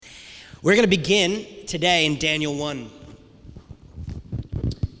We're going to begin today in Daniel 1.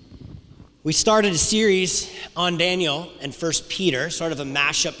 We started a series on Daniel and 1 Peter, sort of a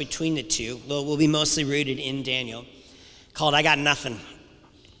mashup between the two, though we'll be mostly rooted in Daniel, called I Got Nothing.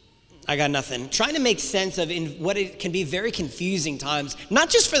 I Got Nothing. Trying to make sense of in what it can be very confusing times,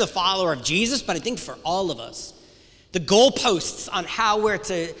 not just for the follower of Jesus, but I think for all of us. The goalposts on how we're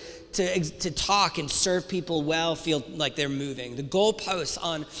to talk and serve people well feel like they're moving. The goalposts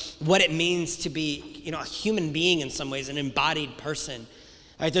on what it means to be, a human being in some ways, an embodied person.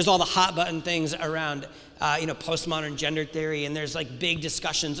 Right? There's all the hot button things around, postmodern gender theory, and there's like big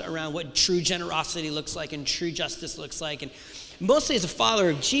discussions around what true generosity looks like and true justice looks like. And mostly as a follower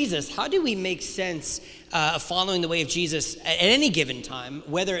of Jesus, how do we make sense of following the way of Jesus at any given time,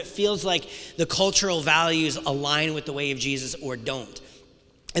 whether it feels like the cultural values align with the way of Jesus or don't?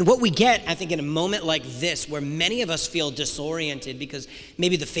 And what we get, I think, in a moment like this, where many of us feel disoriented because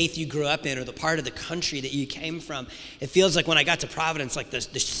maybe the faith you grew up in or the part of the country that you came from, it feels like when I got to Providence, like the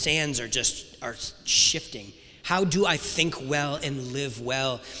sands are shifting. How do I think well and live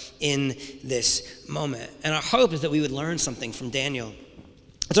well in this moment? And our hope is that we would learn something from Daniel.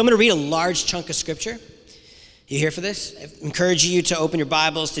 So I'm going to read a large chunk of scripture. You here for this? I encourage you to open your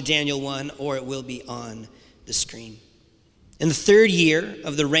Bibles to Daniel 1, or it will be on the screen. In the third year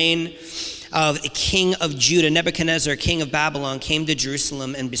of the reign of the king of Judah, Nebuchadnezzar, king of Babylon, came to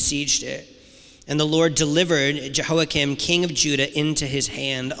Jerusalem and besieged it. And the Lord delivered Jehoiakim, king of Judah, into his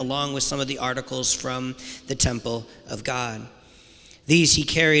hand, along with some of the articles from the temple of God. These he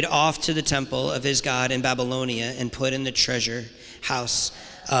carried off to the temple of his God in Babylonia and put in the treasure house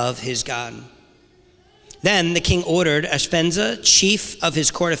of his God. Then the king ordered Ashpenaz, chief of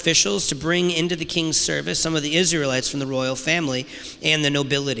his court officials, to bring into the king's service some of the Israelites from the royal family and the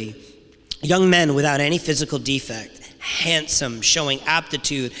nobility, young men without any physical defect, handsome, showing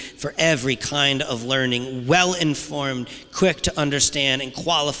aptitude for every kind of learning, well-informed, quick to understand, and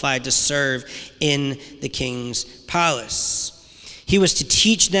qualified to serve in the king's palace. He was to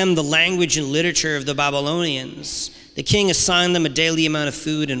teach them the language and literature of the Babylonians. The king assigned them a daily amount of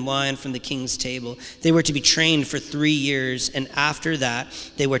food and wine from the king's table. They were to be trained for 3 years, and after that,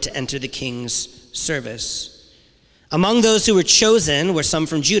 they were to enter the king's service. Among those who were chosen were some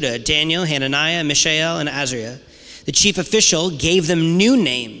from Judah: Daniel, Hananiah, Mishael, and Azariah. The chief official gave them new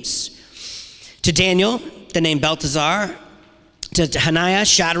names. To Daniel, the name Belteshazzar; to Hananiah,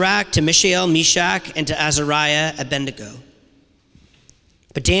 Shadrach; to Mishael, Meshach; and to Azariah, Abednego.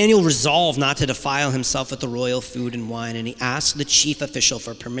 But Daniel resolved not to defile himself with the royal food and wine, and he asked the chief official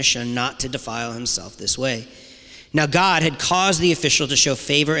for permission not to defile himself this way. Now God had caused the official to show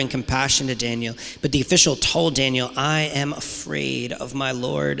favor and compassion to Daniel, but the official told Daniel, "I am afraid of my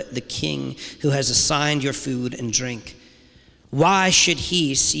lord the king, who has assigned your food and drink. Why should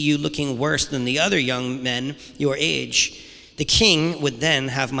he see you looking worse than the other young men your age? The king would then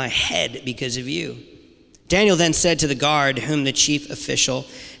have my head because of you." Daniel then said to the guard whom the chief official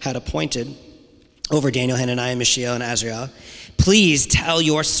had appointed over Daniel, Hananiah, Mishael, and Azariah, "Please tell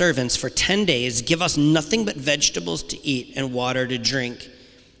your servants for 10 days, give us nothing but vegetables to eat and water to drink.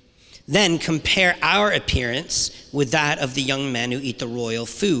 Then compare our appearance with that of the young men who eat the royal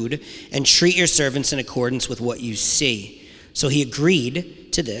food, and treat your servants in accordance with what you see." So he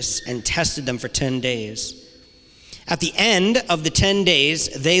agreed to this and tested them for 10 days. At the end of the 10 days,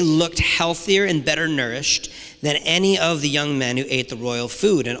 they looked healthier and better nourished than any of the young men who ate the royal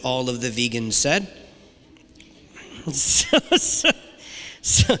food, and all of the vegans said.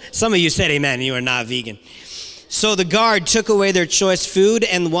 So some of you said amen, you are not vegan. So the guard took away their choice food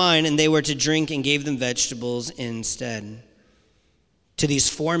and wine, and they were to drink, and gave them vegetables instead. To these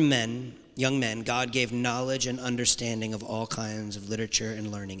 4 young men, God gave knowledge and understanding of all kinds of literature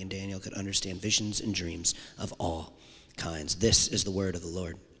and learning, and Daniel could understand visions and dreams of all kinds. This is the word of the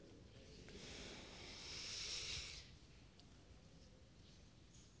Lord.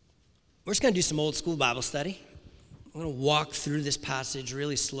 We're just going to do some old school Bible study. I'm going to walk through this passage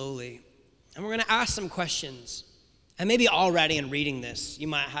really slowly, and we're going to ask some questions. And maybe already in reading this, you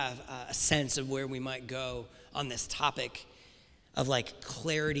might have a sense of where we might go on this topic of like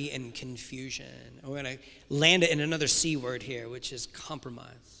clarity and confusion. And we're going to land it in another C word here, which is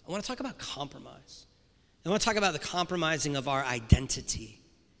compromise. I want to talk about compromise. I want to talk about the compromising of our identity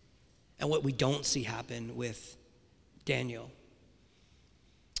and what we don't see happen with Daniel.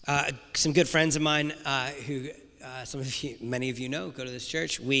 Some good friends of mine who many of you know, go to this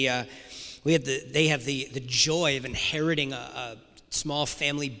church. They have the joy of inheriting a small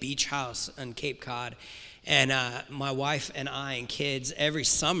family beach house on Cape Cod. And my wife and I and kids, every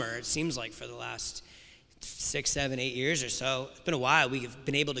summer, it seems like for the last 6, 7, 8 years or so. It's been a while. We've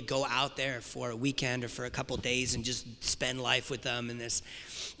been able to go out there for a weekend or for a couple days and just spend life with them in this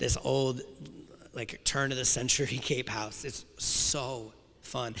old, like, turn of the century Cape house. It's so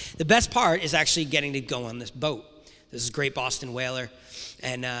fun. The best part is actually getting to go on this boat. This is a Great Boston Whaler,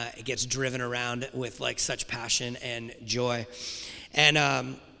 and it gets driven around with like such passion and joy. And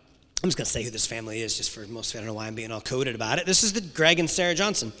I'm just gonna say who this family is, just for most of you. I don't know why I'm being all coded about it. This is the Greg and Sarah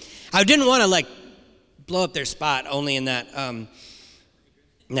Johnson. I didn't want to like blow up their spot, only in that.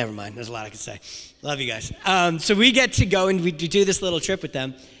 Never mind. There's a lot I could say. Love you guys. So we get to go and we do this little trip with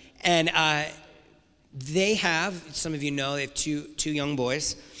them, and they have, some of you know, they have two young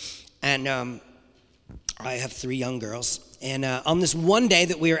boys, and I have 3 young girls. And on this one day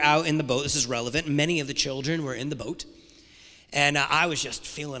that we were out in the boat, this is relevant, many of the children were in the boat. And I was just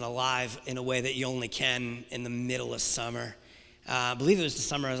feeling alive in a way that you only can in the middle of summer. I believe it was the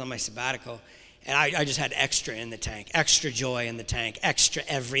summer I was on my sabbatical. And I just had extra in the tank, extra joy in the tank, extra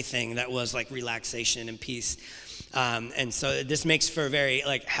everything that was like relaxation and peace. And so this makes for a very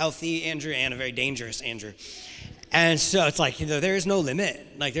like healthy Andrew and a very dangerous Andrew. And so it's like, there is no limit.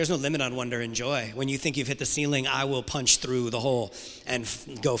 Like, there's no limit on wonder and joy. When you think you've hit the ceiling, I will punch through the hole and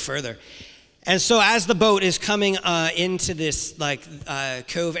go further. And so as the boat is coming into this like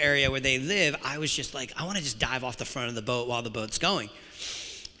cove area where they live, I was just like, I want to just dive off the front of the boat while the boat's going.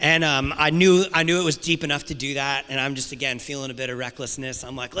 And I knew it was deep enough to do that, and I'm just, again, feeling a bit of recklessness.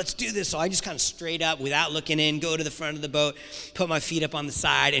 I'm like, let's do this. So I just kind of straight up, without looking in, go to the front of the boat, put my feet up on the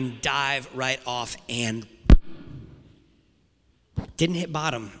side, and dive right off, and didn't hit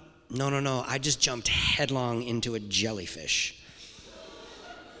bottom. No. I just jumped headlong into a jellyfish.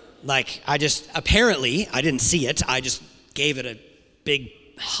 Like, apparently, I didn't see it. I just gave it a big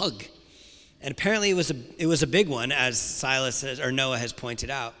hug. And apparently it was a big one, as Silas or Noah has pointed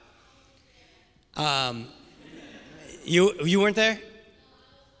out. You weren't there?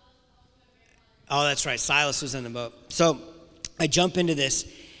 Oh, that's right. Silas was in the boat. So I jump into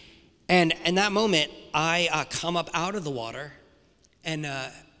this, and in that moment, I come up out of the water, and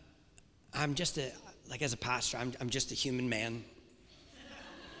I'm just as a pastor, I'm just a human man.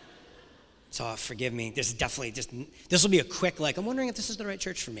 So forgive me. This will be a quick, I'm wondering if this is the right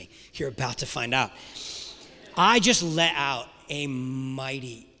church for me. You're about to find out. I just let out a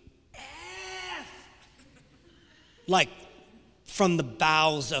mighty F, like from the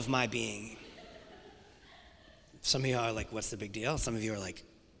bowels of my being. Some of you are like, what's the big deal? Some of you are like,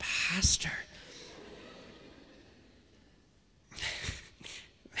 Pastor.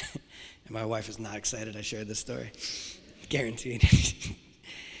 And my wife is not excited I shared this story. Guaranteed.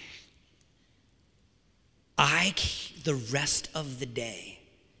 The rest of the day,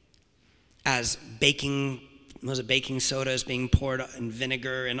 as baking soda is being poured in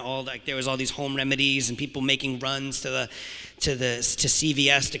vinegar and all, like there was all these home remedies and people making runs to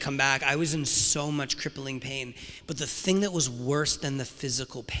CVS to come back. I was in so much crippling pain. But the thing that was worse than the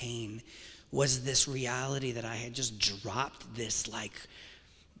physical pain was this reality that I had just dropped this like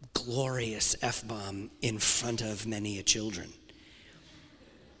glorious F-bomb in front of many a children.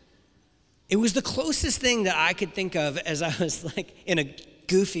 It was the closest thing that I could think of as I was like in a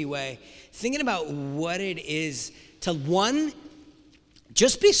goofy way, thinking about what it is to, one,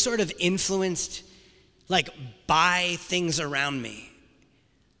 just be sort of influenced like by things around me.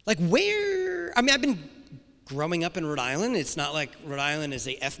 Like I've been growing up in Rhode Island. It's not like Rhode Island is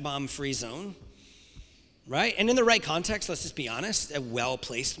a F-bomb free zone, right? And in the right context, let's just be honest, a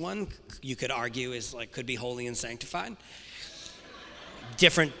well-placed one, you could argue could be holy and sanctified.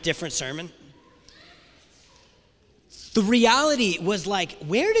 Different sermon. The reality was why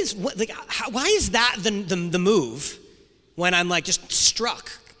is that the move when I'm like just struck?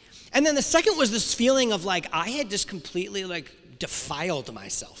 And then the second was this feeling of like I had just completely like defiled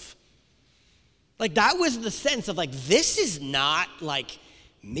myself. Like that was the sense of like, this is not like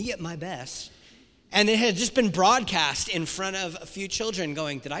me at my best. And it had just been broadcast in front of a few children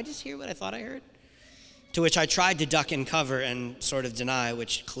going, did I just hear what I thought I heard? To which I tried to duck and cover and sort of deny,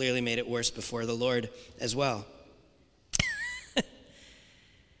 which clearly made it worse before the Lord as well.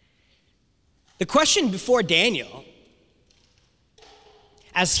 The question before Daniel,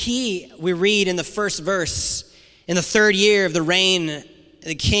 we read in the first verse, in the 3rd year of the reign,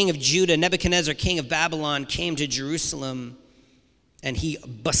 the king of Judah, Nebuchadnezzar, king of Babylon, came to Jerusalem, and he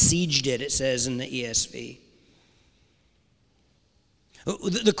besieged it, it says in the ESV.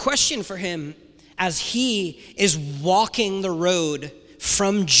 The question for him, as he is walking the road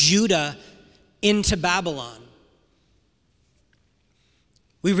from Judah into Babylon,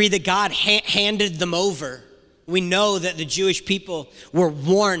 we read that God handed them over. We know that the Jewish people were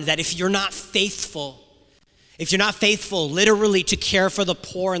warned that if you're not faithful if you're not faithful literally to care for the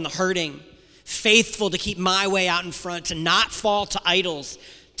poor and the hurting, faithful to keep my way out in front, to not fall to idols,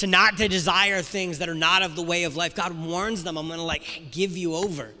 to not to desire things that are not of the way of life, God warns them, I'm going to give you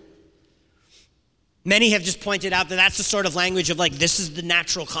over. Many have just pointed out that that's the sort of language of this is the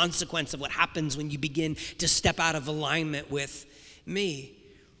natural consequence of what happens when you begin to step out of alignment with me.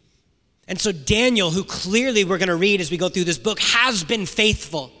 And so Daniel, who clearly we're going to read as we go through this book, has been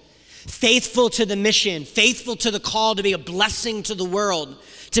faithful to the mission, faithful to the call to be a blessing to the world,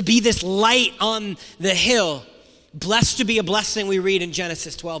 to be this light on the hill. Blessed to be a blessing, we read in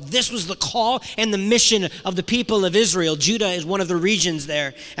Genesis 12. This was the call and the mission of the people of Israel. Judah is one of the regions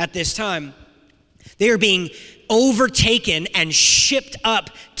there at this time. They are being overtaken and shipped up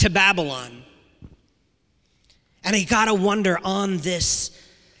to Babylon. And you gotta wonder, on this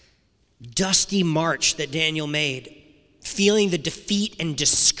dusty march that Daniel made, feeling the defeat and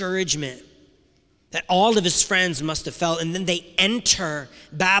discouragement that all of his friends must have felt, and then they enter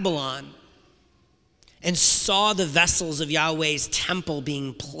Babylon and saw the vessels of Yahweh's temple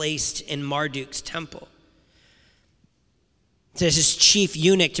being placed in Marduk's temple. To his chief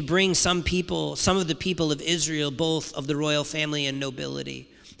eunuch to bring some of the people of Israel, both of the royal family and nobility.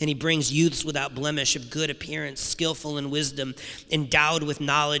 And he brings youths without blemish, of good appearance, skillful in wisdom, endowed with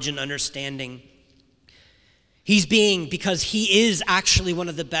knowledge and understanding. Because he is actually one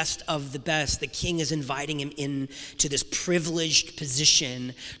of the best, the king is inviting him into this privileged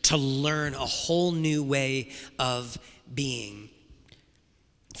position to learn a whole new way of being.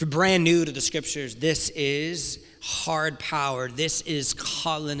 If you're brand new to the scriptures, this is hard power. This is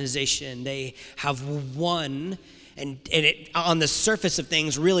colonization. They have won, and it, on the surface of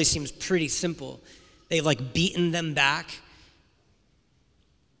things, really seems pretty simple. They've beaten them back,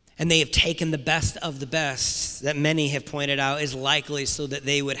 and they have taken the best of the best that many have pointed out is likely so that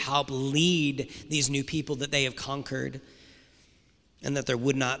they would help lead these new people that they have conquered, and that there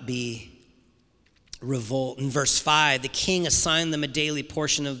would not be revolt. In verse 5, the king assigned them a daily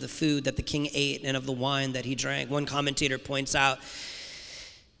portion of the food that the king ate and of the wine that he drank. One commentator points out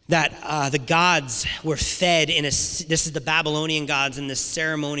that the gods were fed this is the Babylonian gods, in this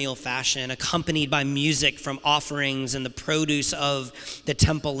ceremonial fashion, accompanied by music from offerings and the produce of the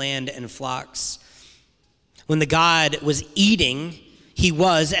temple land and flocks. When the god was eating, he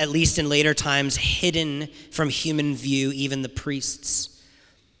was, at least in later times, hidden from human view, even the priests.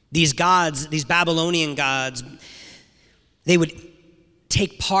 These gods, these Babylonian gods, they would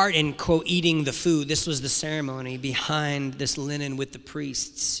take part in, quote, eating the food. This was the ceremony behind this linen with the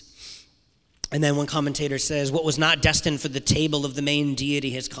priests. And then one commentator says, what was not destined for the table of the main deity,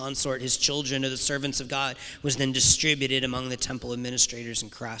 his consort, his children, or the servants of God, was then distributed among the temple administrators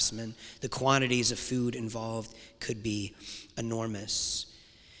and craftsmen. The quantities of food involved could be enormous.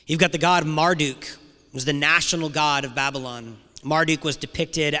 You've got the god Marduk, who was the national god of Babylon. Marduk was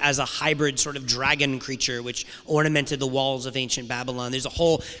depicted as a hybrid sort of dragon creature which ornamented the walls of ancient Babylon. There's a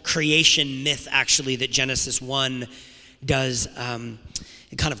whole creation myth, actually, that Genesis 1 does,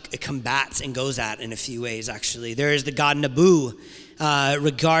 it combats and goes at in a few ways, actually. There is the god Nabu,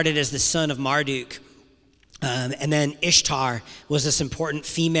 regarded as the son of Marduk. And then Ishtar was this important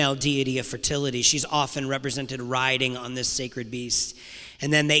female deity of fertility. She's often represented riding on this sacred beast.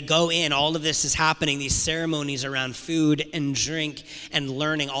 And then they go in, all of this is happening, these ceremonies around food and drink and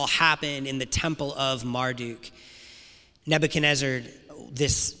learning all happen in the temple of Marduk. Nebuchadnezzar,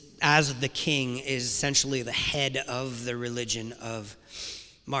 this as the king, is essentially the head of the religion of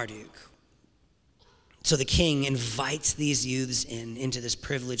Marduk. So the king invites these youths into this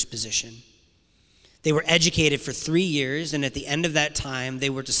privileged position. They were educated for 3 years, and at the end of that time,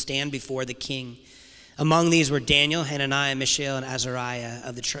 they were to stand before the king. Among these were Daniel, Hananiah, Mishael, and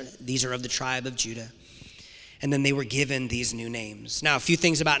Azariah. These are of the tribe of Judah. And then they were given these new names. Now, a few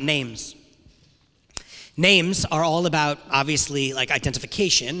things about names. Names are all about, obviously,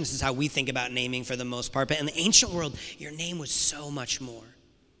 identification. This is how we think about naming for the most part. But in the ancient world, your name was so much more.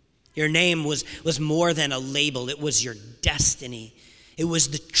 Your name was more than a label. It was your destiny. It was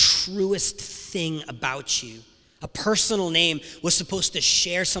the truest thing about you. A personal name was supposed to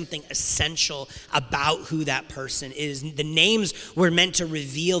share something essential about who that person is. The names were meant to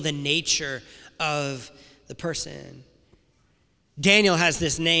reveal the nature of the person. Daniel has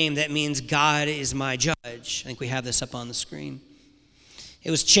this name that means God is my judge. I think we have this up on the screen.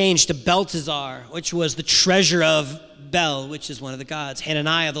 It was changed to Belteshazzar, which was the treasure of Bel, which is one of the gods.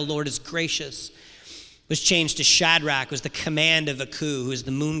 Hananiah, the Lord is gracious, was changed to Shadrach, was the command of Aku, who is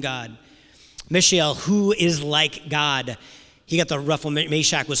the moon god. Mishael, who is like God. He got the ruffle.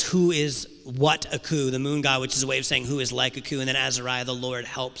 Meshach was who is what Aku, the moon god, which is a way of saying who is like Aku. And then Azariah, the Lord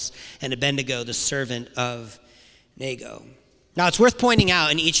helps. And Abednego, the servant of Nego. Now, it's worth pointing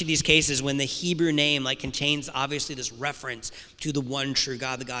out in each of these cases when the Hebrew name contains obviously this reference to the one true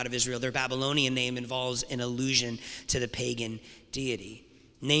God, the God of Israel, their Babylonian name involves an allusion to the pagan deity.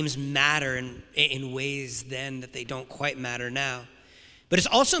 Names matter in ways then that they don't quite matter now. But it's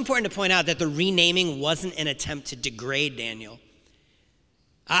also important to point out that the renaming wasn't an attempt to degrade Daniel.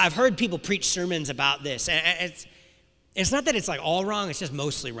 I've heard people preach sermons about this. And it's not that it's all wrong, it's just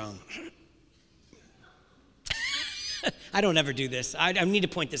mostly wrong. I don't ever do this. I need to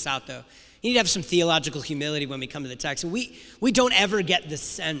point this out, though. You need to have some theological humility when we come to the text. We don't ever get the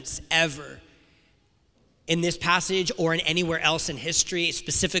sense, ever, in this passage or in anywhere else in history,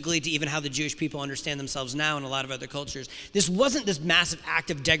 specifically to even how the Jewish people understand themselves now in a lot of other cultures. This wasn't this massive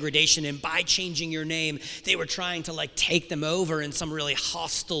act of degradation, and by changing your name, they were trying to take them over in some really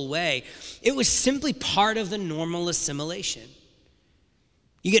hostile way. It was simply part of the normal assimilation.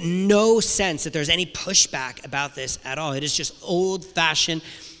 You get no sense that there's any pushback about this at all. It is just old-fashioned.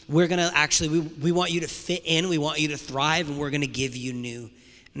 We're going to actually, we want you to fit in, we want you to thrive, and we're going to give you new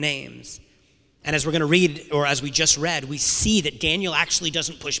names. And as we're going to read, or as we just read, we see that Daniel actually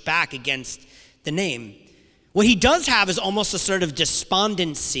doesn't push back against the name. What he does have is almost a sort of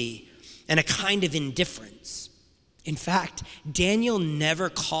despondency and a kind of indifference. In fact, Daniel never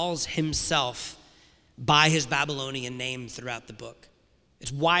calls himself by his Babylonian name throughout the book.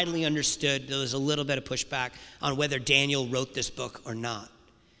 It's widely understood. There's a little bit of pushback on whether Daniel wrote this book or not.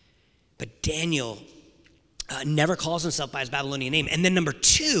 But Daniel never calls himself by his Babylonian name. And then number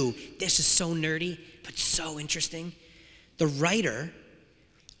two, this is so nerdy, but so interesting. The writer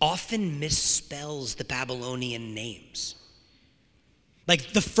often misspells the Babylonian names.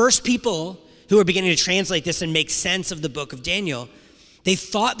 The first people who are beginning to translate this and make sense of the book of Daniel, they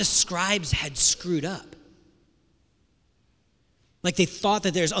thought the scribes had screwed up. They thought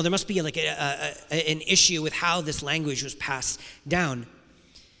that there must be an issue with how this language was passed down.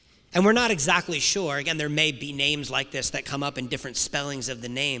 And we're not exactly sure. Again, there may be names like this that come up in different spellings of the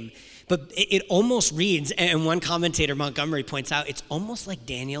name. But it almost reads, and one commentator, Montgomery, points out, it's almost like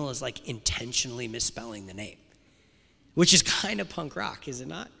Daniel is intentionally misspelling the name, which is kind of punk rock, is it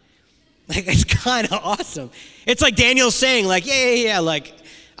not? It's kind of awesome. It's like Daniel's saying, yeah,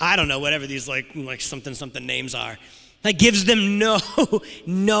 I don't know, whatever these something names are. Gives them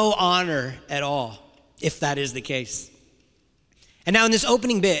no honor at all, if that is the case. And now in this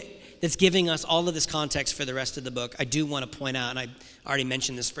opening bit that's giving us all of this context for the rest of the book, I do want to point out, and I already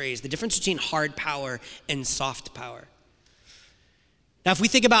mentioned this phrase, the difference between hard power and soft power. Now, if we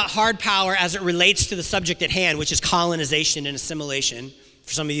think about hard power as it relates to the subject at hand, which is colonization and assimilation,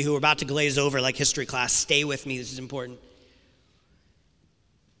 for some of you who are about to glaze over history class, stay with me, this is important.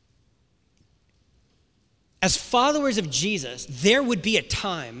 As followers of Jesus, there would be a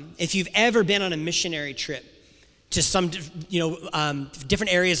time, if you've ever been on a missionary trip to some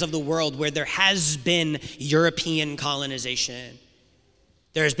different areas of the world where there has been European colonization,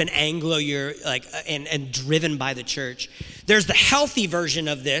 there has been Anglo, and driven by the church. There's the healthy version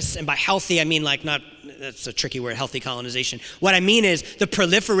of this, and by healthy I mean that's a tricky word, healthy colonization. What I mean is the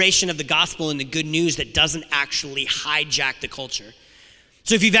proliferation of the gospel and the good news that doesn't actually hijack the culture.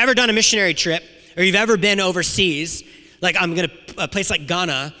 So if you've ever done a missionary trip, or you've ever been overseas, a place like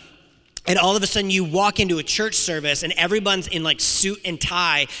Ghana, and all of a sudden you walk into a church service and everyone's in suit and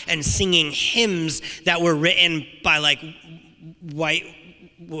tie and singing hymns that were written by white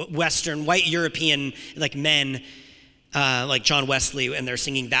European men, like John Wesley, and they're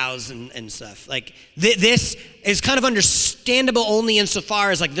singing thous and stuff. This is kind of understandable only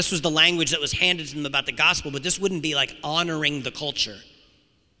insofar as this was the language that was handed to them about the gospel, but this wouldn't be honoring the culture.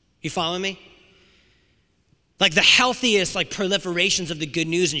 You follow me? The healthiest proliferations of the good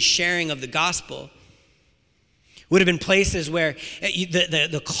news and sharing of the gospel would have been places where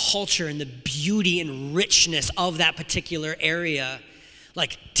the culture and the beauty and richness of that particular area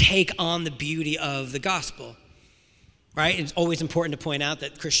take on the beauty of the gospel, right? It's always important to point out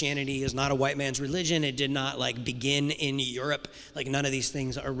that Christianity is not a white man's religion. It did not begin in Europe. None of these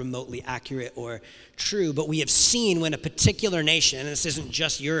things are remotely accurate or true, but we have seen when a particular nation, and this isn't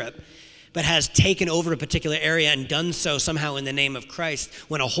just Europe, but has taken over a particular area and done so somehow in the name of Christ,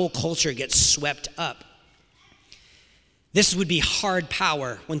 when a whole culture gets swept up. This would be hard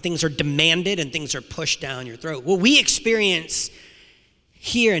power when things are demanded and things are pushed down your throat. What we experience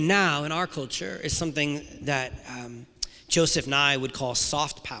here and now in our culture is something that Joseph Nye would call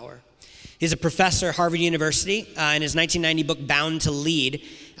soft power. He's a professor at Harvard University. In his 1990 book, Bound to Lead,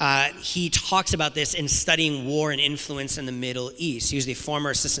 he talks about this in studying war and influence in the Middle East. He was the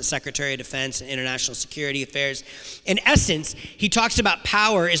former Assistant Secretary of Defense and International Security Affairs. In essence, he talks about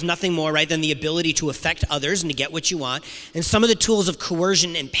power is nothing more, right, than the ability to affect others and to get what you want. And some of the tools of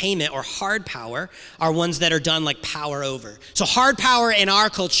coercion and payment, or hard power, are ones that are done like power over. So hard power in our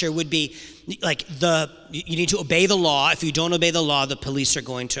culture would be like you need to obey the law. If you don't obey the law, the police are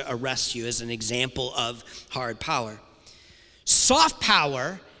going to arrest you, as an example of hard power. Soft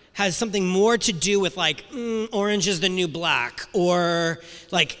power has something more to do with like orange is the new black, or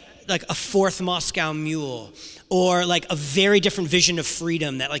like a fourth Moscow Mule, or like a very different vision of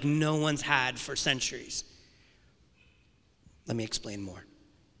freedom that like no one's had for centuries. Let me explain more.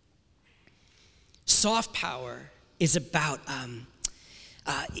 Soft power is about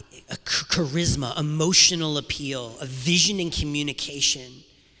a charisma, emotional appeal, a vision and communication.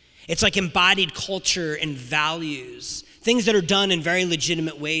 It's like embodied culture and values, things that are done in very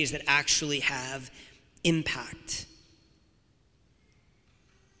legitimate ways that actually have impact.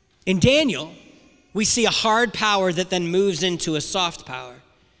 In Daniel, we see a hard power that then moves into a soft power.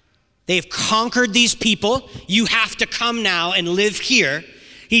 They've conquered these people. You have to come now and live here.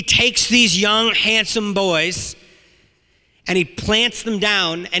 He takes these young, handsome boys and he plants them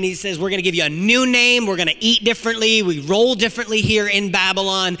down and he says, we're going to give you a new name. We're going to eat differently. We roll differently here in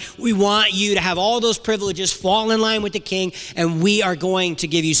Babylon. We want you to have all those privileges, fall in line with the king, and we are going to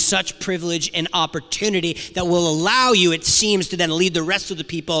give you such privilege and opportunity that will allow you, it seems, to then lead the rest of the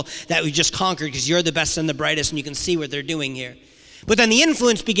people that we just conquered, because you're the best and the brightest and you can see what they're doing here. But then the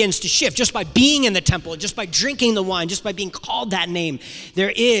influence begins to shift just by being in the temple, just by drinking the wine, just by being called that name.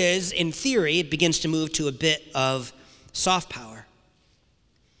 There is, in theory, it begins to move to a bit of soft power.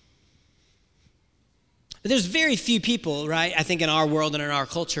 But there's very few people, right, I think in our world and in our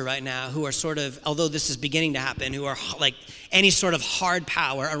culture right now who are sort of, although this is beginning to happen, who are like any sort of hard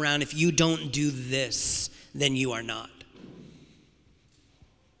power around, if you don't do this, then you are not.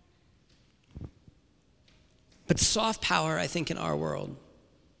 But soft power, I think, in our world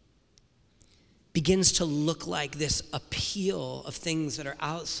begins to look like this appeal of things that are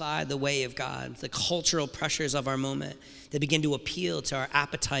outside the way of God, the cultural pressures of our moment that begin to appeal to our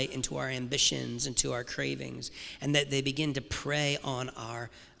appetite and to our ambitions and to our cravings, and that they begin to prey on our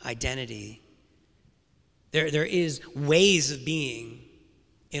identity. There is ways of being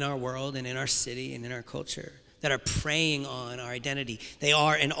in our world and in our city and in our culture that are preying on our identity. They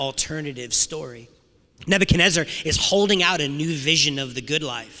are an alternative story. Nebuchadnezzar is holding out a new vision of the good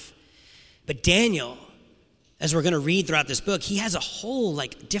life. But Daniel, as we're going to read throughout this book, he has a whole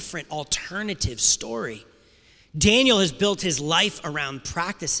like different alternative story. Daniel has built his life around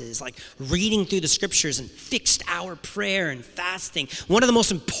practices like reading through the scriptures and fixed hour prayer and fasting. One of the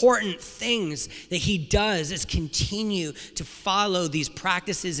most important things that he does is continue to follow these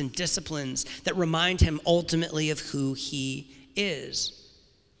practices and disciplines that remind him ultimately of who he is.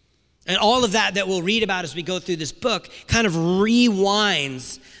 And all of that we'll read about as we go through this book kind of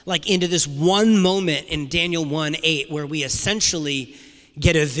rewinds like into this one moment in Daniel 1:8 where we essentially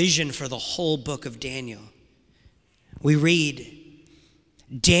get a vision for the whole book of Daniel. We read,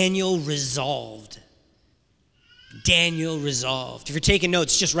 Daniel resolved. Daniel resolved. If you're taking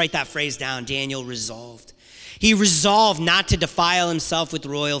notes, just write that phrase down, Daniel resolved. He resolved not to defile himself with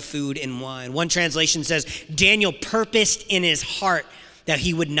royal food and wine. One translation says, Daniel purposed in his heart that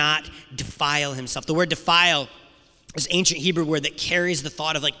he would not defile himself. The word defile is an ancient Hebrew word that carries the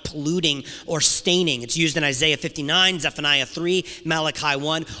thought of like polluting or staining. It's used in Isaiah 59, Zephaniah 3, Malachi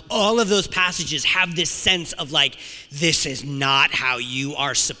 1. All of those passages have this sense of like, this is not how you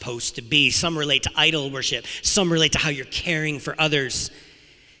are supposed to be. Some relate to idol worship. Some relate to how you're caring for others.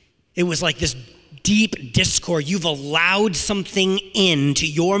 It was like this deep discord. You've allowed something into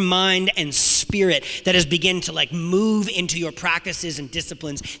your mind and spirit that has begun to like move into your practices and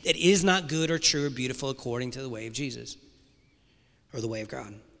disciplines that is not good or true or beautiful according to the way of Jesus or the way of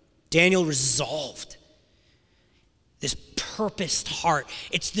God. Daniel resolved this purposed heart.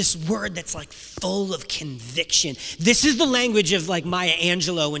 It's this word that's like full of conviction. This is the language of like Maya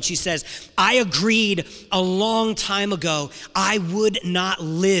Angelou when she says, I agreed a long time ago I would not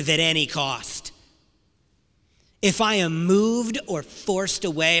live at any cost. If I am moved or forced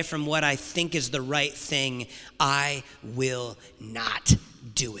away from what I think is the right thing, I will not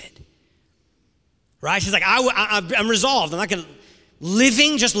do it. Right? She's like, I'm resolved. I'm not going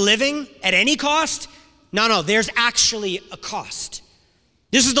to, just living at any cost? No, there's actually a cost.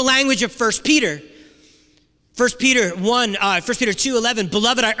 This is the language of 1 Peter. 1 Peter 2:11,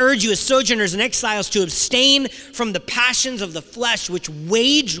 Beloved, I urge you as sojourners and exiles to abstain from the passions of the flesh which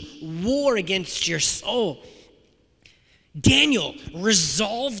wage war against your soul. Daniel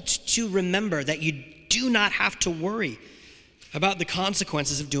resolved to remember that you do not have to worry about the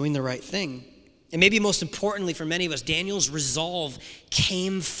consequences of doing the right thing. And maybe most importantly for many of us, Daniel's resolve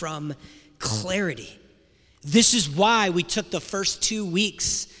came from clarity. This is why we took the first 2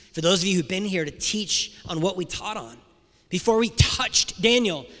 weeks, for those of you who've been here, to teach on what we taught on. Before we touched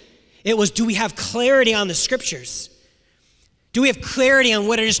Daniel, it was, do we have clarity on the scriptures? Do we have clarity on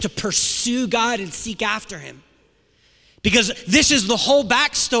what it is to pursue God and seek after him? Because this is the whole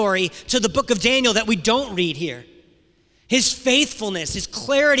backstory to the book of Daniel that we don't read here. His faithfulness, his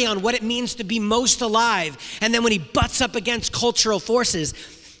clarity on what it means to be most alive. And then when he butts up against cultural forces,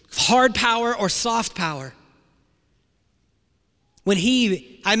 hard power or soft power.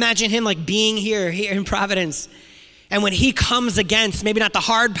 I imagine him like being here in Providence. And when he comes against, maybe not the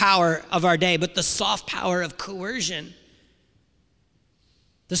hard power of our day, but the soft power of coercion.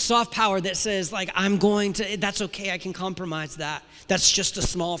 The soft power that says, like, that's okay, I can compromise that. That's just a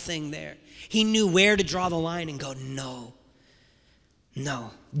small thing there. He knew where to draw the line and go, no.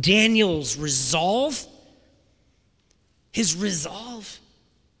 Daniel's resolve,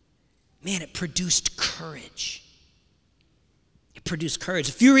 man, it produced courage. A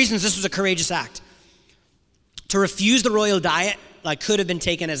few reasons this was a courageous act. To refuse the royal diet, could have been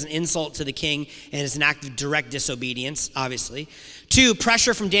taken as an insult to the king and as an act of direct disobedience, obviously. 2,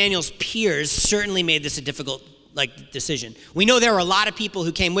 pressure from Daniel's peers certainly made this a difficult decision. We know there were a lot of people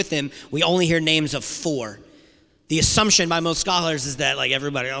who came with him. We only hear names of 4. The assumption by most scholars is that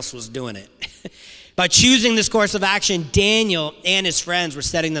everybody else was doing it. By choosing this course of action, Daniel and his friends were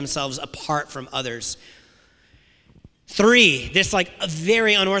setting themselves apart from others. 3, this a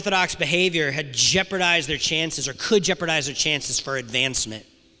very unorthodox behavior had jeopardized their chances or could jeopardize their chances for advancement.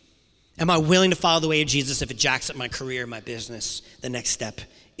 Am I willing to follow the way of Jesus if it jacks up my career, my business, the next step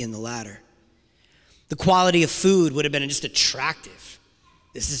in the ladder? The quality of food would have been just attractive.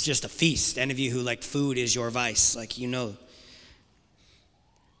 This is just a feast. Any of you who food is your vice,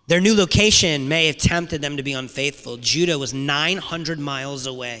 Their new location may have tempted them to be unfaithful. Judah was 900 miles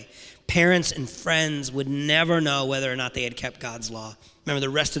away. Parents and friends would never know whether or not they had kept God's law. Remember, the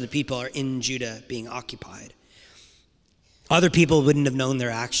rest of the people are in Judah being occupied. Other people wouldn't have known their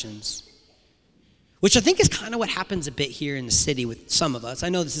actions, which I think is kind of what happens a bit here in the city with some of us. I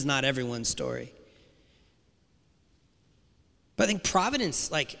know this is not everyone's story. But I think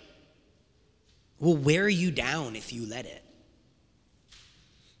Providence, will wear you down if you let it.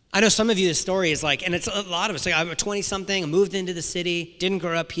 I know some of you, the story is and it's a lot of us. I'm a 20-something, I moved into the city, didn't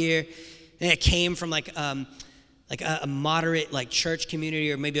grow up here, and it came from a moderate church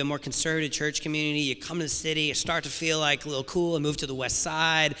community or maybe a more conservative church community. You come to the city, you start to feel a little cool. I moved to the west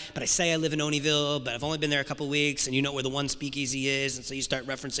side, but I say I live in Oneyville, but I've only been there a couple of weeks, and you know where the one speakeasy is, and so you start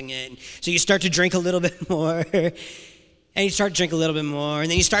referencing it. And so you start to drink a little bit more. And you start to drink a little bit more, and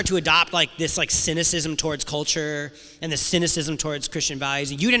then you start to adopt this cynicism towards culture and the cynicism towards Christian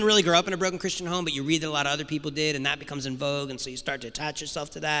values. You didn't really grow up in a broken Christian home, but you read that a lot of other people did, and that becomes in vogue, and so you start to attach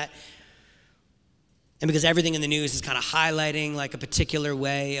yourself to that. And because everything in the news is kind of highlighting a particular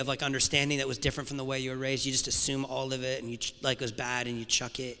way of understanding that was different from the way you were raised, you just assume all of it, and you it was bad, and you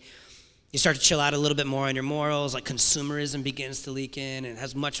chuck it. You start to chill out a little bit more on your morals, consumerism begins to leak in, and it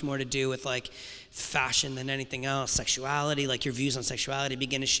has much more to do with fashion than anything else. Sexuality, your views on sexuality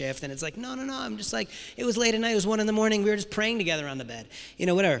begin to shift, and it's no, I'm just it was late at night, it was 1 a.m, we were just praying together on the bed.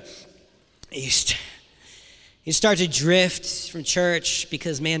 Whatever. You start to drift from church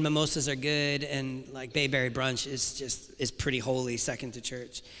because, man, mimosas are good, and Bayberry brunch is pretty holy second to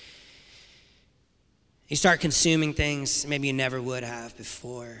church. You start consuming things maybe you never would have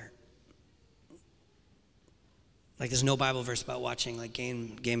before. There's no Bible verse about watching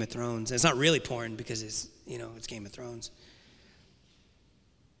Game of Thrones. And it's not really porn because it's Game of Thrones.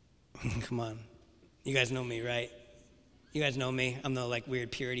 Come on. You guys know me, right? You guys know me. I'm the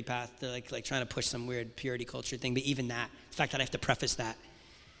weird purity path. They're trying to push some weird purity culture thing. But even that, the fact that I have to preface that,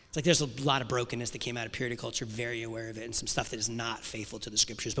 it's there's a lot of brokenness that came out of purity culture, very aware of it, and some stuff that is not faithful to the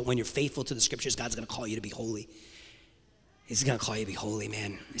scriptures. But when you're faithful to the scriptures, God's going to call you to be holy. He's going to call you to be holy,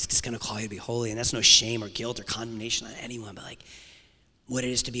 man. He's just going to call you to be holy. And that's no shame or guilt or condemnation on anyone, but what it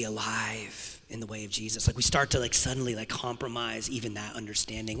is to be alive in the way of Jesus. We start to suddenly compromise even that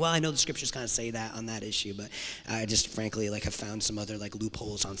understanding. Well, I know the scriptures kind of say that on that issue, but I just frankly have found some other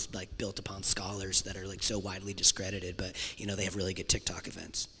loopholes on built upon scholars that are so widely discredited, but they have really good TikTok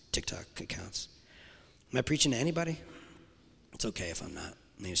accounts. Am I preaching to anybody? It's okay if I'm not.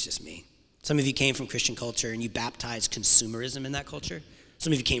 It's just me. Some of you came from Christian culture and you baptized consumerism in that culture.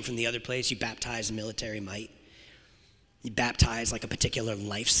 Some of you came from the other place, you baptized military might. You baptized a particular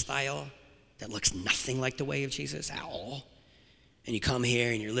lifestyle that looks nothing like the way of Jesus at all. And you come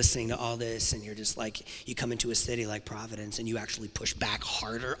here and you're listening to all this and you're just like, you come into a city like Providence and you actually push back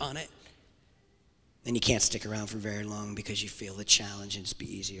harder on it. Then you can't stick around for very long because you feel the challenge and it's be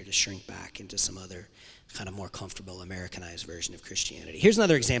easier to shrink back into some other kind of more comfortable Americanized version of Christianity. Here's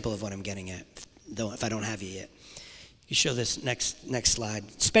another example of what I'm getting at, though if I don't have you yet. You show this next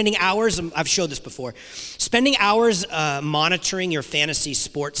slide. Spending hours, I've showed this before. Spending hours monitoring your fantasy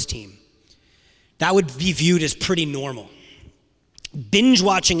sports team. That would be viewed as pretty normal. Binge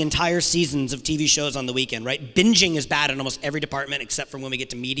watching entire seasons of TV shows on the weekend, right? Binging is bad in almost every department except for when we get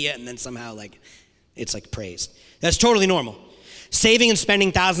to media and then somehow it's praised. That's totally normal. Saving and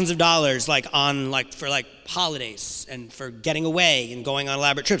spending thousands of dollars for holidays and for getting away and going on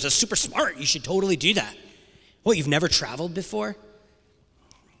elaborate trips. That's super smart. You should totally do that. What, you've never traveled before?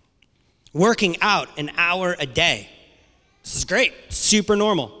 Working out an hour a day. This is great. Super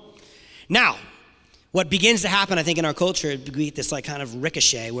normal. Now, what begins to happen, I think, in our culture, we get this kind of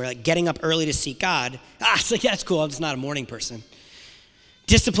ricochet where getting up early to seek God, it's yeah, it's cool, I'm just not a morning person.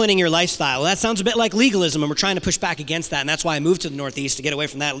 Disciplining your lifestyle, well, that sounds a bit like legalism, and we're trying to push back against that, and that's why I moved to the Northeast, to get away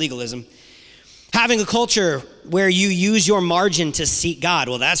from that legalism. Having a culture where you use your margin to seek God,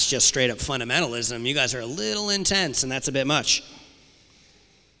 well, that's just straight up fundamentalism. You guys are a little intense, and that's a bit much.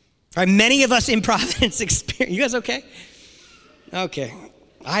 All right, many of us in Providence experience, you guys okay? Okay.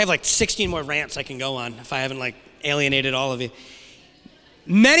 I have 16 more rants I can go on if I haven't alienated all of you.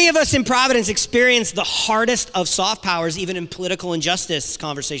 Many of us in Providence experience the hardest of soft powers, even in political injustice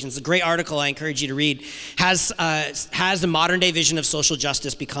conversations. A great article I encourage you to read. Has the modern day vision of social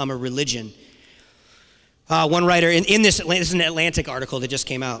justice become a religion? One writer, this is an Atlantic article that just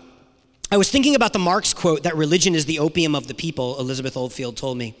came out. I was thinking about the Marx quote that religion is the opium of the people, Elizabeth Oldfield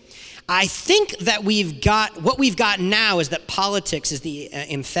told me. I think that what we've got now is that politics is the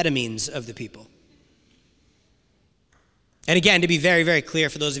amphetamines of the people. And again, to be very, very clear,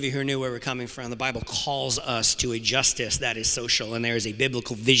 for those of you who knew where we're coming from, the Bible calls us to a justice that is social, and there is a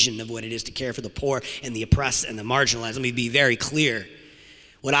biblical vision of what it is to care for the poor and the oppressed and the marginalized. Let me be very clear.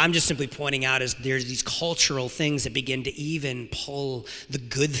 What I'm just simply pointing out is there's these cultural things that begin to even pull the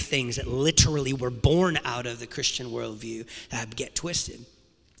good things that literally were born out of the Christian worldview that get twisted.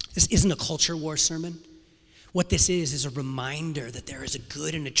 This isn't a culture war sermon. What this is a reminder that there is a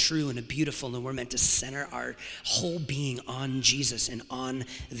good and a true and a beautiful, and we're meant to center our whole being on Jesus and on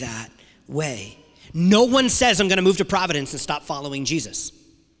that way. No one says, I'm going to move to Providence and stop following Jesus.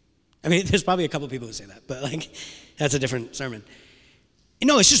 I mean, there's probably a couple people who say that, but that's a different sermon.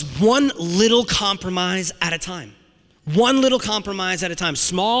 No, it's just one little compromise at a time. One little compromise at a time.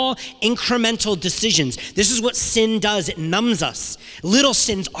 Small, incremental decisions. This is what sin does. It numbs us. Little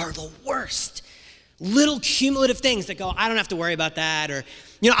sins are the worst. Little cumulative things that go, I don't have to worry about that. Or,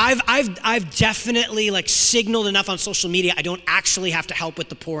 I've definitely signaled enough on social media, I don't actually have to help with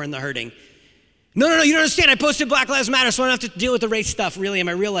the poor and the hurting. No, you don't understand. I posted Black Lives Matter, so I don't have to deal with the race stuff really in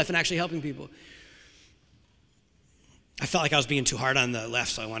my real life and actually helping people. I felt like I was being too hard on the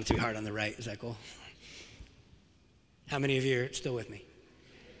left, so I wanted to be hard on the right. Is that cool? How many of you are still with me?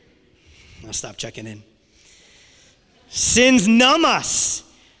 I'll stop checking in. Sins numb us.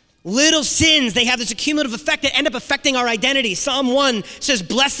 Little sins, they have this accumulative effect that end up affecting our identity. Psalm 1 says,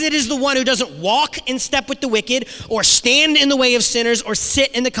 blessed is the one who doesn't walk in step with the wicked or stand in the way of sinners or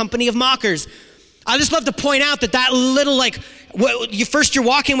sit in the company of mockers. I just love to point out that little you're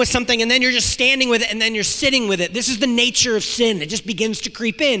walking with something and then you're just standing with it and then you're sitting with it. This is the nature of sin. It just begins to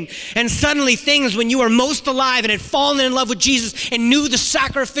creep in. And suddenly things when you are most alive and had fallen in love with Jesus and knew the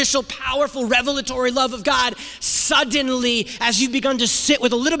sacrificial, powerful, revelatory love of God, suddenly as you've begun to sit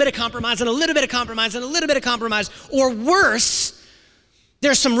with a little bit of compromise and a little bit of compromise and a little bit of compromise, or worse,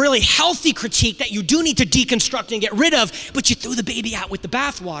 there's some really healthy critique that you do need to deconstruct and get rid of, but you threw the baby out with the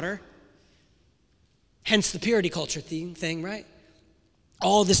bathwater. Hence the purity culture thing, right?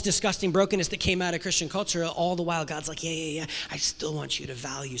 All this disgusting brokenness that came out of Christian culture, all the while God's like, yeah, I still want you to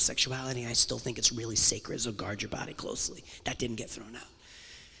value sexuality. I still think it's really sacred, so guard your body closely. That didn't get thrown out.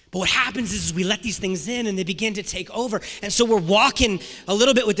 But what happens is we let these things in and they begin to take over. And so we're walking a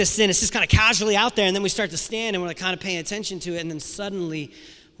little bit with this sin. It's just kind of casually out there, and then we start to stand and we're kind of paying attention to it, and then suddenly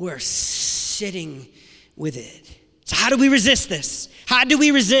we're sitting with it. So how do we resist this? How do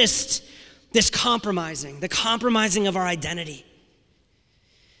we resist this compromising, the compromising of our identity?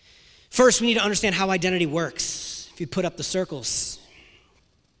 First, we need to understand how identity works. If you put up the circles.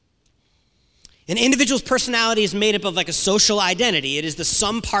 An individual's personality is made up of like a social identity. It is the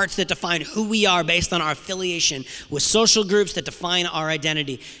sum parts that define who we are based on our affiliation with social groups that define our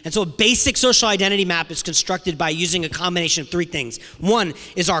identity. And so a basic social identity map is constructed by using a combination of three things. One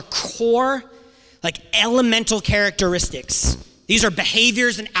is our core, like elemental characteristics. These are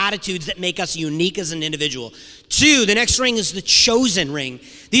behaviors and attitudes that make us unique as an individual. Two, the next ring is the chosen ring.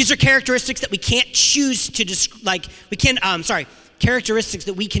 These are characteristics that we can't choose to characteristics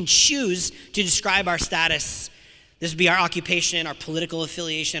that we can choose to describe our status. This would be our occupation, our political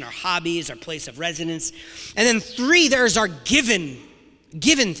affiliation, our hobbies, our place of residence. And then three, there's our given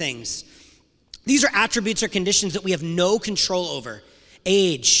things. These are attributes or conditions that we have no control over.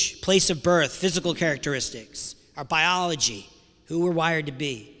 Age, place of birth, physical characteristics, our biology, who we're wired to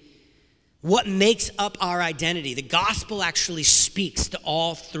be. What makes up our identity? The gospel actually speaks to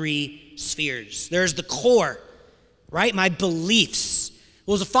all three spheres. There's the core, right? My beliefs.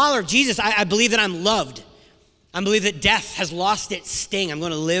 Well, as a follower of Jesus, I believe that I'm loved. I believe that death has lost its sting. I'm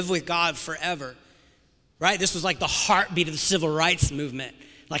going to live with God forever, right? This was like the heartbeat of the civil rights movement.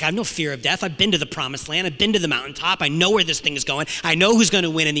 Like, I have no fear of death. I've been to the promised land. I've been to the mountaintop. I know where this thing is going. I know who's going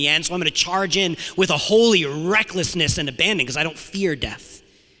to win in the end, so I'm going to charge in with a holy recklessness and abandon because I don't fear death.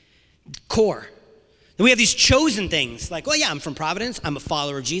 Core. Then we have these chosen things like, well, yeah, I'm from Providence. I'm a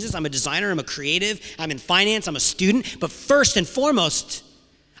follower of Jesus. I'm a designer. I'm a creative. I'm in finance. I'm a student. But first and foremost,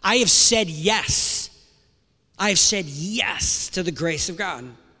 I have said yes. I have said yes to the grace of God.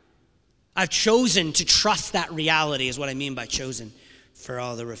 I've chosen to trust that reality is what I mean by chosen for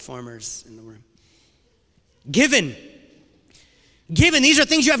all the reformers in the room. Given. These are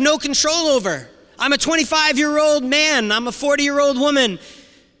things you have no control over. I'm a 25-year-old man. I'm a 40-year-old woman.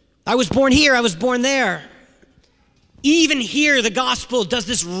 I was born here, I was born there. Even here, the gospel does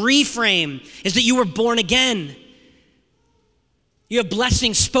this reframe, is that you were born again. You have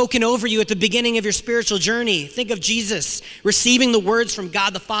blessings spoken over you at the beginning of your spiritual journey. Think of Jesus receiving the words from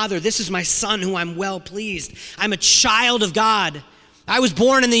God the Father. This is my son who I'm well pleased. I'm a child of God. I was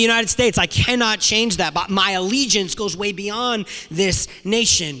born in the United States. I cannot change that, but my allegiance goes way beyond this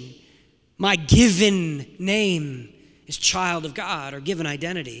nation. My given name is child of God, or given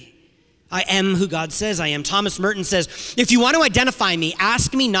identity. I am who God says I am. Thomas Merton says, if you want to identify me,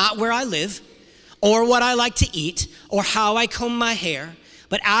 ask me not where I live, or what I like to eat, or how I comb my hair,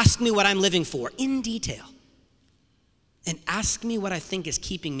 but ask me what I'm living for in detail. And ask me what I think is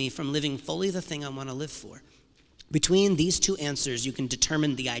keeping me from living fully the thing I want to live for. Between these two answers, you can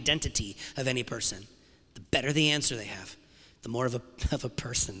determine the identity of any person. The better the answer they have, the more of a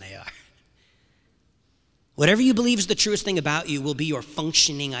person they are. Whatever you believe is the truest thing about you will be your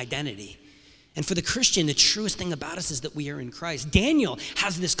functioning identity. And for the Christian, the truest thing about us is that we are in Christ. Daniel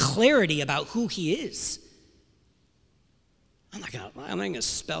has this clarity about who he is. I'm not going to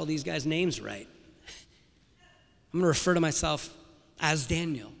spell these guys' names right. I'm going to refer to myself as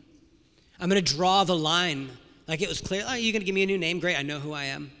Daniel. I'm going to draw the line like it was clear. Oh, you're going to give me a new name? Great, I know who I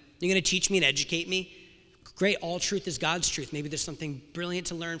am. You're going to teach me and educate me? Great, all truth is God's truth. Maybe there's something brilliant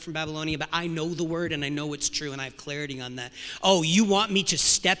to learn from Babylonia, but I know the word and I know it's true and I have clarity on that. Oh, you want me to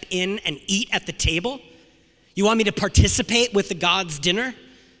step in and eat at the table? You want me to participate with the God's dinner?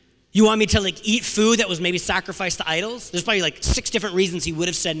 You want me to eat food that was maybe sacrificed to idols? There's probably 6 different reasons he would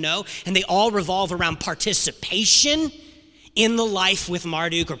have said no, and they all revolve around participation in the life with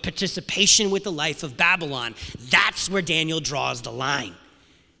Marduk or participation with the life of Babylon. That's where Daniel draws the line.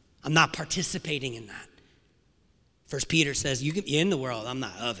 I'm not participating in that. 1 Peter says, you're in the world, I'm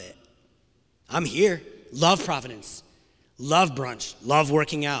not of it. I'm here. Love Providence. Love brunch. Love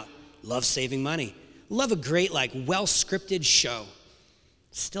working out. Love saving money. Love a great, well-scripted show.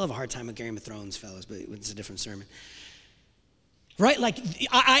 Still have a hard time with Game of Thrones, fellas, but it's a different sermon. Right?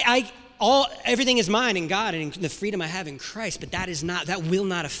 Everything is mine in God and in the freedom I have in Christ, but that will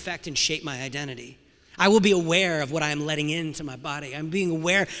not affect and shape my identity. I will be aware of what I am letting into my body. I'm being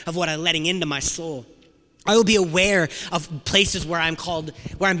aware of what I'm letting into my soul. I will be aware of places where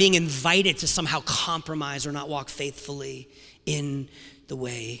I'm being invited to somehow compromise or not walk faithfully in the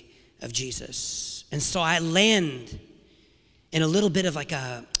way of Jesus. And so I land in a little bit of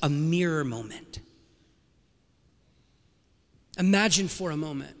a mirror moment. Imagine for a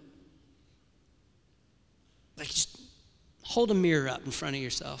moment, just hold a mirror up in front of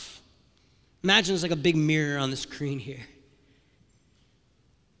yourself. Imagine there's a big mirror on the screen here.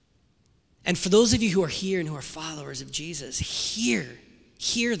 And for those of you who are here and who are followers of Jesus, hear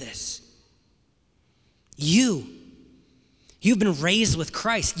this. You've been raised with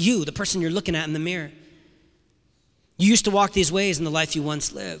Christ. You, the person you're looking at in the mirror. You used to walk these ways in the life you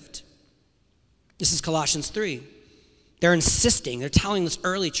once lived. This is Colossians 3. They're insisting, they're telling this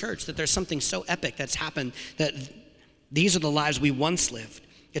early church that there's something so epic that's happened, that these are the lives we once lived.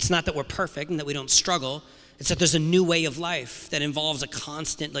 It's not that we're perfect and that we don't struggle. It's that there's a new way of life that involves a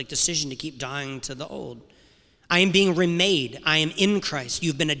constant decision to keep dying to the old. I am being remade. I am in Christ.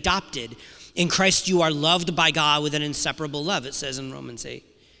 You've been adopted. In Christ you are loved by God with an inseparable love, it says in Romans 8.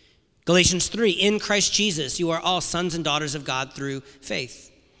 Galatians 3, in Christ Jesus you are all sons and daughters of God through faith.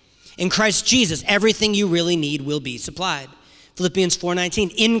 In Christ Jesus, everything you really need will be supplied. Philippians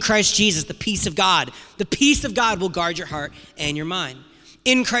 4:19, in Christ Jesus, the peace of God will guard your heart and your mind.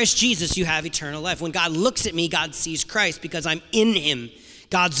 In Christ Jesus, you have eternal life. When God looks at me, God sees Christ because I'm in him.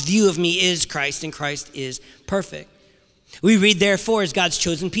 God's view of me is Christ, and Christ is perfect. We read, therefore, as God's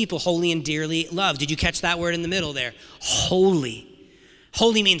chosen people, holy and dearly loved. Did you catch that word in the middle there? Holy.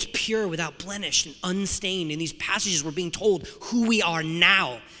 Holy means pure, without blemish, and unstained. In these passages, we're being told who we are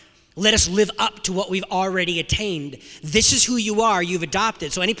now. Let us live up to what we've already attained. This is who you are, you've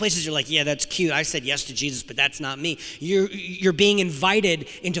adopted. So any places you're like, yeah, that's cute. I said yes to Jesus, but that's not me. You're being invited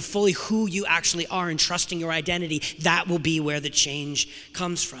into fully who you actually are and trusting your identity. That will be where the change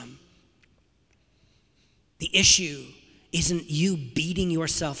comes from. The issue isn't you beating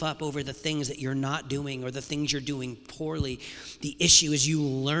yourself up over the things that you're not doing or the things you're doing poorly. The issue is you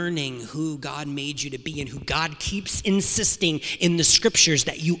learning who God made you to be and who God keeps insisting in the scriptures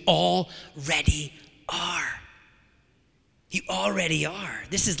that you already are. You already are.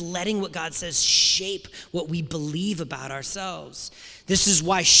 This is letting what God says shape what we believe about ourselves. This is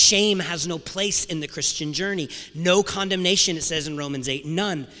why shame has no place in the Christian journey. No condemnation, it says in Romans 8.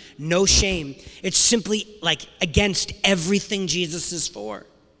 None. No shame. It's simply against everything Jesus is for.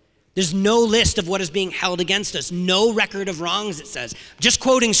 There's no list of what is being held against us. No record of wrongs, it says. Just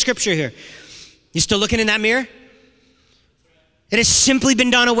quoting scripture here. You still looking in that mirror? It has simply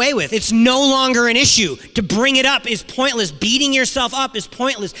been done away with. It's no longer an issue. To bring it up is pointless. Beating yourself up is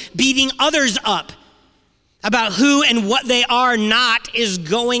pointless. Beating others up about who and what they are not is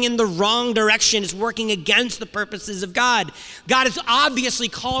going in the wrong direction. It's working against the purposes of God. God is obviously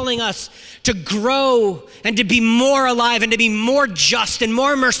calling us to grow and to be more alive and to be more just and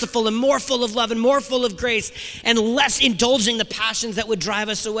more merciful and more full of love and more full of grace and less indulging the passions that would drive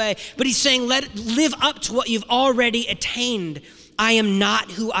us away. But he's saying, live up to what you've already attained. I am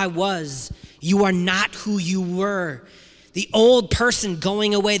not who I was. You are not who you were. The old person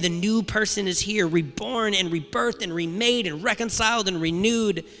going away, the new person is here, reborn and rebirthed and remade and reconciled and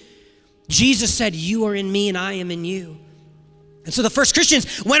renewed. Jesus said, you are in me and I am in you. And so the first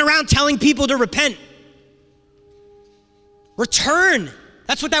Christians went around telling people to repent. Return.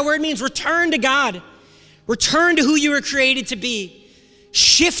 That's what that word means. Return to God. Return to who you were created to be.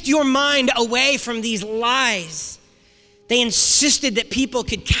 Shift your mind away from these lies. They insisted that people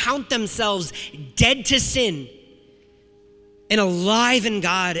could count themselves dead to sin and alive in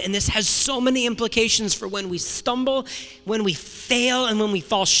God. And this has so many implications for when we stumble, when we fail, and when we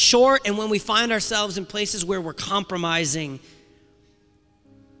fall short, and when we find ourselves in places where we're compromising.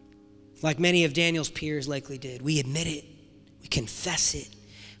 Like many of Daniel's peers likely did. We admit it. We confess it.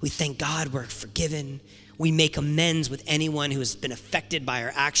 We thank God we're forgiven. We make amends with anyone who has been affected by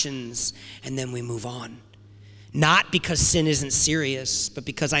our actions, and then we move on. Not because sin isn't serious, but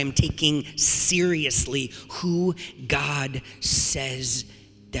because I'm taking seriously who God says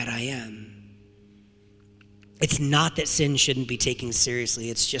that I am. It's not that sin shouldn't be taken seriously.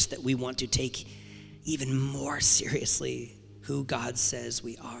 It's just that we want to take even more seriously who God says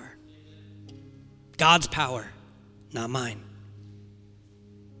we are. God's power, not mine.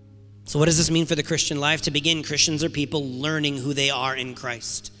 So what does this mean for the Christian life? To begin, Christians are people learning who they are in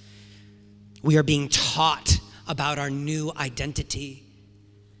Christ. We are being taught about our new identity.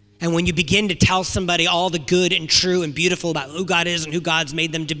 And when you begin to tell somebody all the good and true and beautiful about who God is and who God's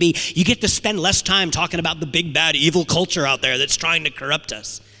made them to be, you get to spend less time talking about the big, bad, evil culture out there that's trying to corrupt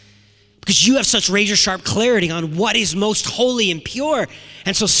us. Because you have such razor-sharp clarity on what is most holy and pure.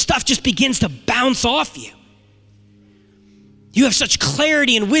 And so stuff just begins to bounce off you. You have such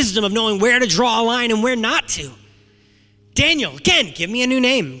clarity and wisdom of knowing where to draw a line and where not to. Daniel, again, give me a new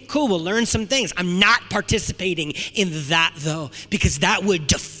name. Cool, we'll learn some things. I'm not participating in that, though, because that would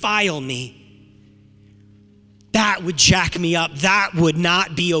defile me. That would jack me up. That would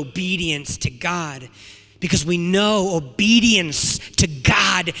not be obedience to God, because we know obedience to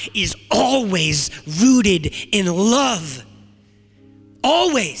God is always rooted in love.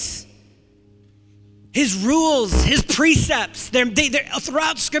 Always. His rules, his precepts, they're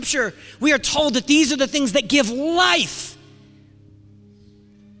throughout Scripture, we are told that these are the things that give life.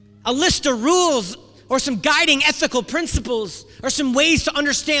 A list of rules or some guiding ethical principles, or some ways to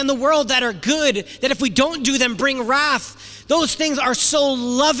understand the world that are good, that if we don't do them bring wrath. Those things are so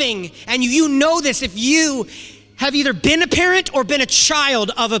loving, and you know this if you have either been a parent or been a child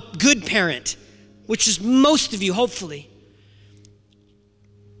of a good parent, which is most of you, hopefully.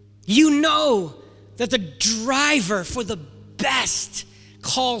 You know that the driver for the best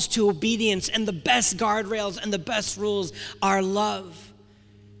calls to obedience and the best guardrails and the best rules are love.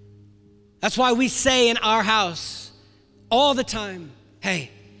 That's why we say in our house all the time,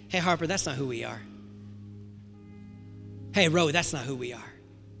 hey Harper, that's not who we are. Hey Roe, that's not who we are.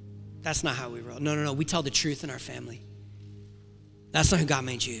 That's not how we roll. No, we tell the truth in our family. That's not who God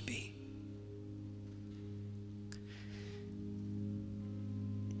made you to be.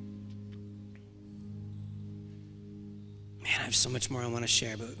 Man, I have so much more I want to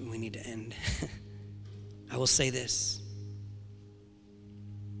share, but we need to end. I will say this.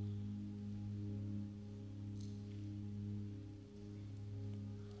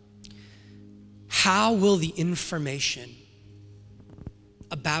 How will the information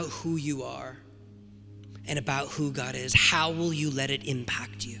about who you are and about who God is, how will you let it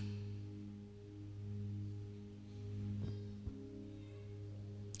impact you?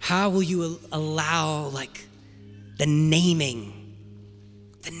 How will you allow the naming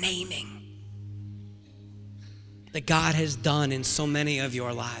that God has done in so many of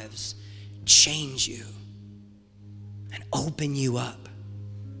your lives change you and open you up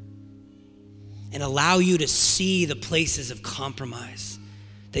and allow you to see the places of compromise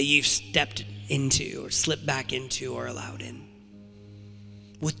that you've stepped into or slipped back into or allowed in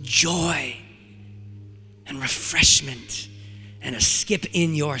with joy and refreshment and a skip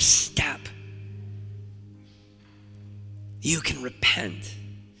in your step. You can repent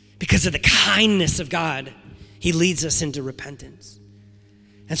because of the kindness of God. He leads us into repentance.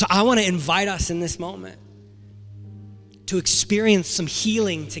 And so I want to invite us in this moment to experience some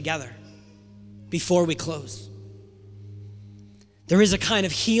healing together before we close. There is a kind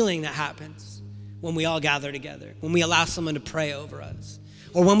of healing that happens when we all gather together, when we allow someone to pray over us,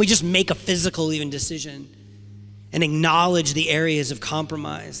 or when we just make a physical even decision and acknowledge the areas of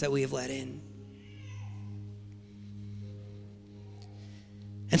compromise that we have let in.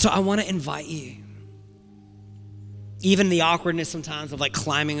 And so I want to invite you, even the awkwardness sometimes of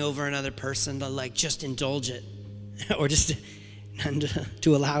climbing over another person, to just indulge it or just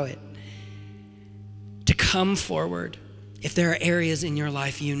to allow it, to come forward. If there are areas in your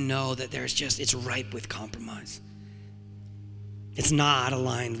life you know that it's ripe with compromise. It's not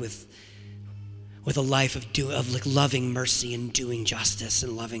aligned with a life of loving mercy and doing justice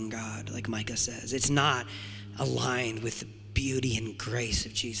and loving God, like Micah says. It's not aligned with the beauty and grace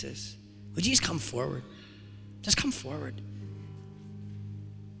of Jesus. Would you just come forward? Just come forward.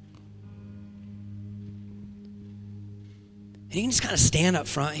 And you can just kind of stand up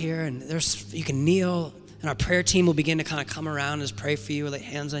front here, and you can kneel, and our prayer team will begin to kind of come around and just pray for you or lay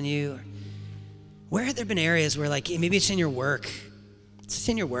hands on you. Where have there been areas where maybe it's in your work? It's just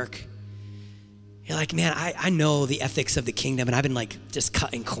in your work. You're like, man, I know the ethics of the kingdom, and I've been just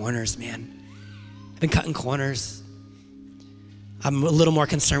cutting corners, man. I've been cutting corners. I'm a little more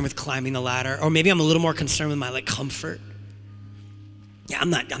concerned with climbing the ladder, or maybe I'm a little more concerned with my comfort. Yeah, I'm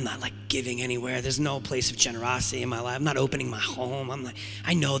not giving anywhere. There's no place of generosity in my life. I'm not opening my home.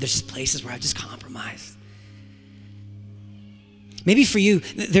 I know there's places where I've just compromised. Maybe for you,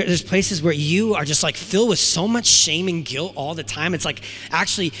 there's places where you are just filled with so much shame and guilt all the time. It's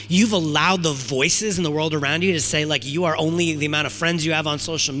actually you've allowed the voices in the world around you to say you are only the amount of friends you have on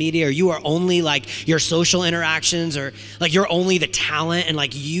social media, or you are only your social interactions, or you're only the talent,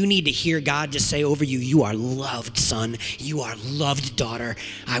 and you need to hear God just say over you, you are loved, son. You are loved, daughter.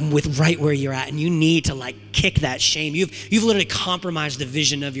 I'm with right where you're at, and you need to kick that shame. You've literally compromised the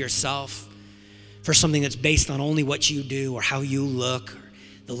vision of yourself for something that's based on only what you do or how you look or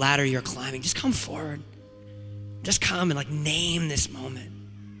the ladder you're climbing. Just come forward. Just come and name this moment.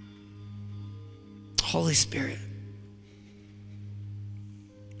 Holy Spirit.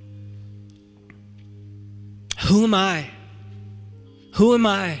 Who am I? Who am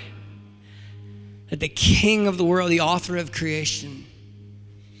I that the King of the world, the author of creation,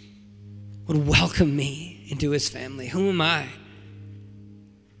 would welcome me into his family? Who am I?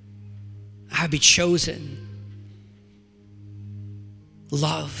 I would be chosen,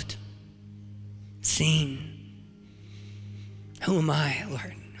 loved, seen. Who am I,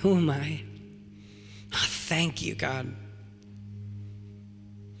 Lord? Who am I? Oh, thank you, God.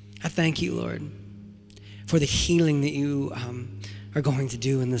 I thank you, Lord, for the healing that you are going to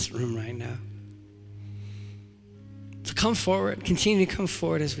do in this room right now. So come forward. Continue to come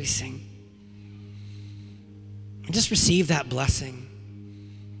forward as we sing. And just receive that blessing.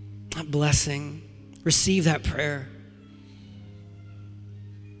 That blessing. Receive that prayer.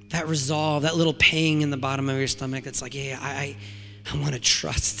 That resolve, that little pang in the bottom of your stomach that's like, yeah, I want to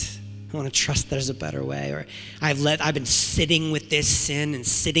trust. I want to trust there's a better way. Or I've been sitting with this sin and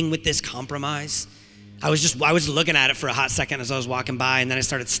sitting with this compromise. I was looking at it for a hot second as I was walking by, and then I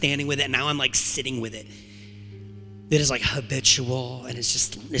started standing with it, and now I'm like sitting with it. It is like habitual, and it's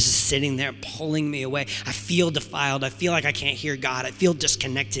just sitting there pulling me away. I feel defiled. I feel like I can't hear God. I feel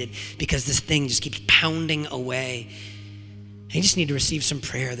disconnected because this thing just keeps pounding away. And you just need to receive some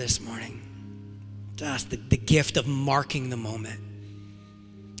prayer this morning. Just the gift of marking the moment.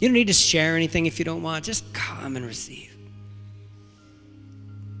 You don't need to share anything if you don't want. Just come and receive.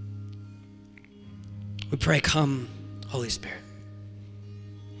 We pray, come, Holy Spirit.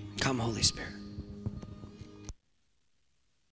 Come, Holy Spirit.